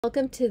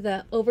Welcome to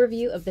the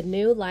overview of the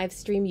new live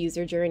stream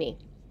user journey.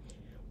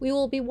 We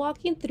will be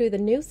walking through the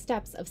new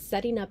steps of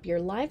setting up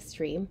your live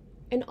stream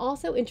and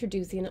also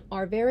introducing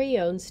our very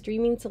own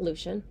streaming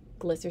solution,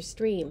 Glisser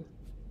Stream.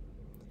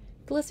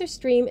 Glisser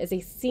Stream is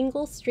a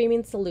single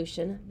streaming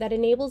solution that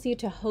enables you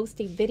to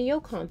host a video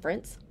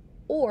conference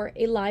or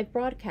a live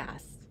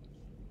broadcast.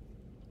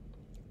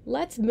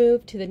 Let's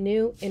move to the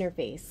new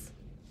interface.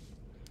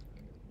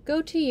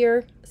 Go to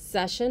your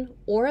session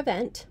or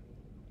event.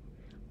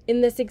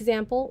 In this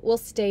example, we'll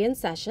stay in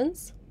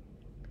sessions.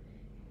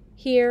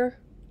 Here,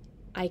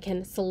 I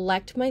can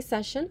select my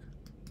session,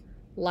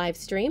 live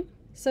stream.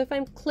 So if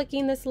I'm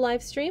clicking this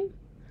live stream,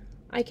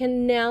 I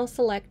can now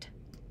select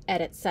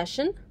edit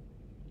session.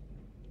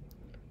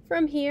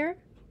 From here,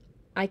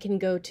 I can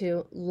go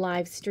to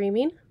live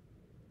streaming,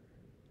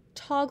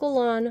 toggle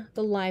on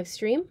the live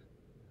stream.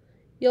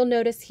 You'll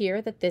notice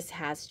here that this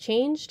has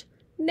changed.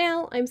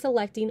 Now I'm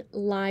selecting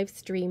live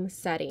stream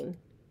setting.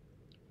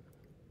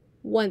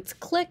 Once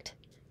clicked,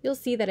 you'll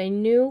see that a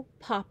new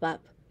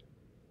pop-up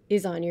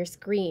is on your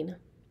screen.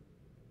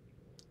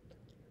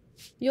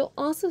 You'll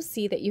also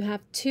see that you have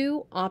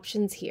two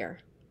options here: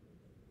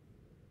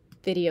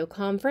 video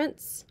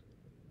conference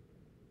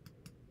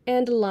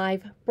and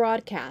live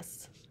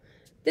broadcasts.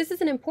 This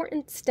is an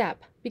important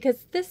step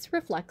because this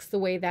reflects the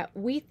way that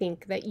we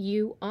think that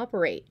you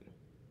operate.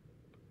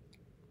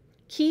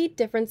 Key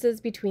differences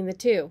between the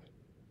two.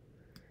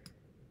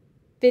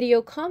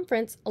 Video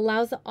conference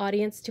allows the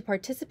audience to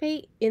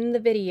participate in the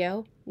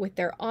video with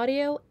their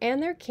audio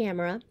and their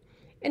camera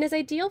and is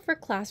ideal for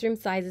classroom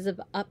sizes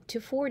of up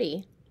to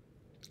 40,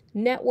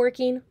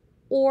 networking,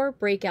 or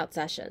breakout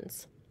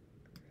sessions.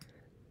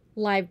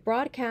 Live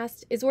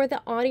broadcast is where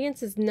the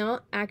audience is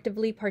not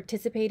actively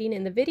participating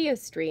in the video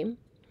stream.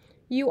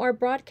 You are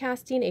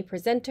broadcasting a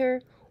presenter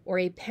or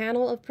a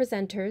panel of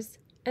presenters,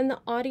 and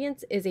the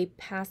audience is a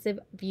passive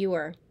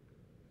viewer.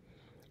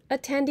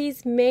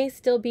 Attendees may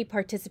still be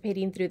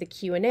participating through the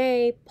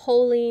Q&A,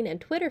 polling, and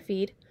Twitter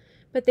feed,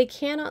 but they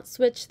cannot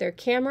switch their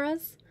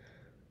cameras,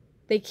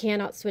 they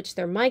cannot switch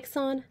their mics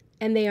on,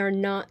 and they are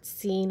not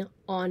seen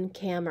on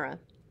camera.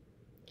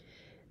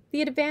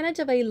 The advantage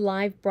of a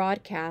live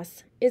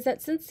broadcast is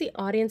that since the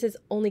audience is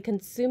only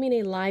consuming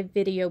a live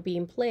video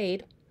being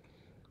played,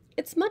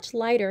 it's much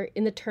lighter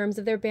in the terms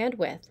of their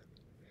bandwidth.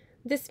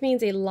 This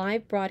means a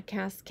live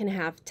broadcast can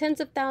have tens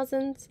of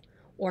thousands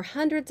or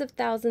hundreds of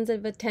thousands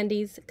of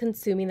attendees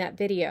consuming that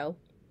video,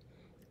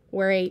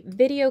 where a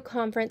video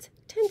conference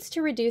tends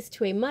to reduce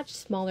to a much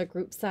smaller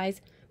group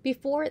size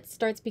before it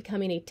starts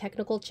becoming a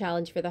technical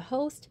challenge for the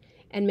host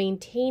and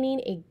maintaining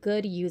a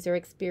good user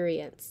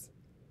experience.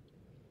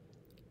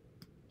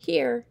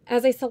 Here,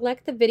 as I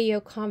select the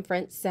video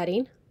conference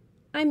setting,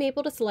 I'm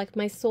able to select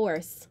my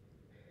source.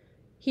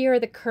 Here are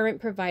the current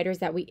providers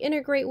that we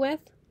integrate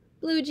with: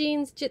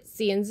 BlueJeans,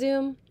 Jitsi, and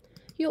Zoom.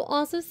 You'll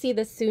also see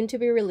the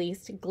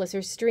soon-to-be-released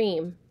Glisser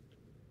Stream.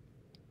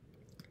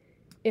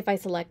 If I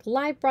select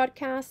Live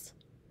Broadcast,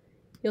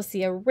 you'll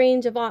see a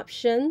range of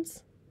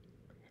options,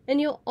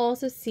 and you'll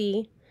also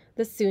see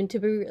the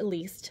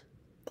soon-to-be-released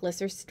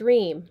Glisser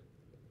Stream.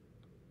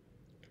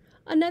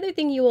 Another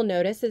thing you will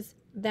notice is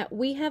that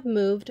we have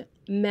moved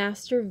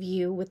Master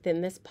View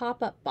within this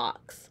pop-up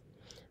box.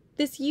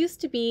 This used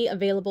to be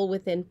available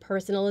within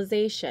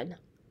Personalization.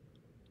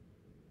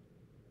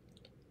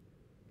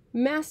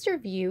 Master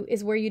View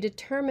is where you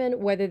determine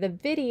whether the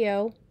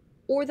video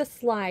or the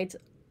slides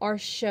are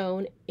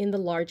shown in the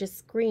largest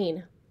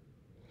screen.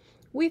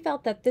 We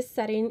felt that this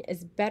setting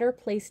is better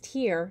placed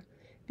here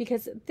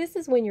because this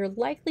is when you're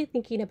likely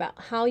thinking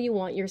about how you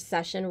want your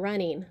session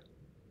running.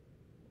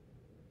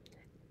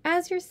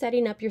 As you're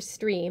setting up your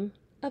stream,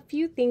 a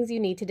few things you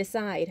need to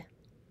decide.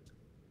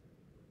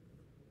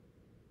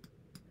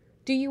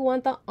 Do you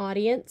want the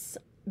audience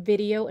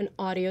video and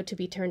audio to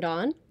be turned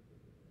on?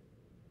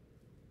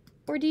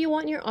 Or do you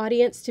want your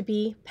audience to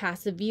be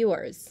passive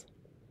viewers?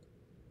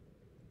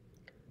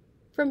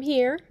 From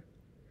here,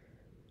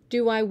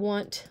 do I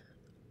want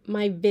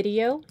my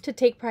video to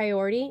take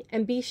priority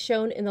and be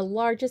shown in the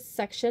largest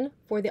section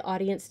for the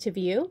audience to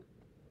view?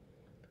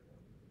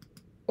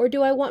 Or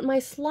do I want my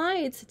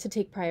slides to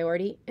take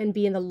priority and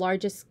be in the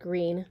largest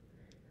screen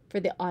for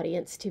the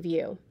audience to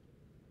view?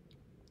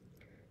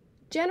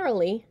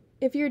 Generally,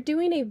 if you're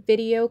doing a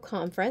video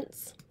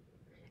conference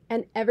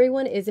and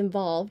everyone is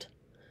involved,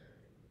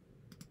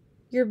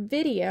 your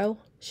video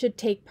should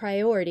take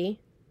priority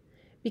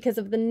because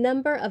of the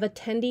number of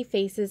attendee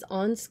faces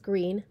on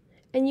screen,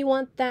 and you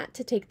want that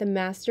to take the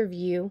master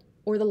view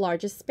or the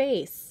largest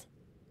space.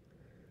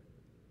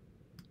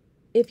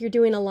 If you're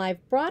doing a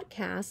live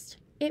broadcast,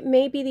 it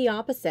may be the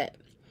opposite.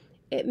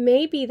 It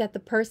may be that the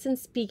person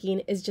speaking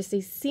is just a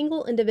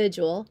single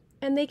individual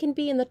and they can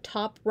be in the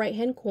top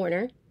right-hand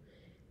corner,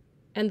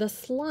 and the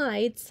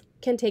slides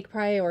can take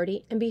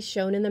priority and be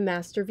shown in the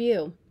master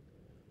view.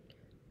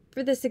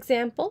 For this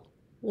example,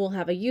 we'll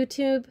have a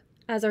YouTube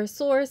as our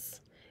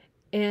source,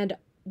 and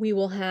we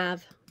will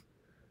have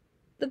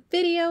the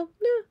video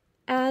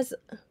as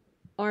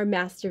our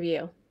master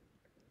view.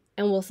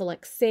 And we'll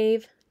select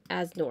Save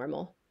as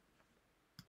normal.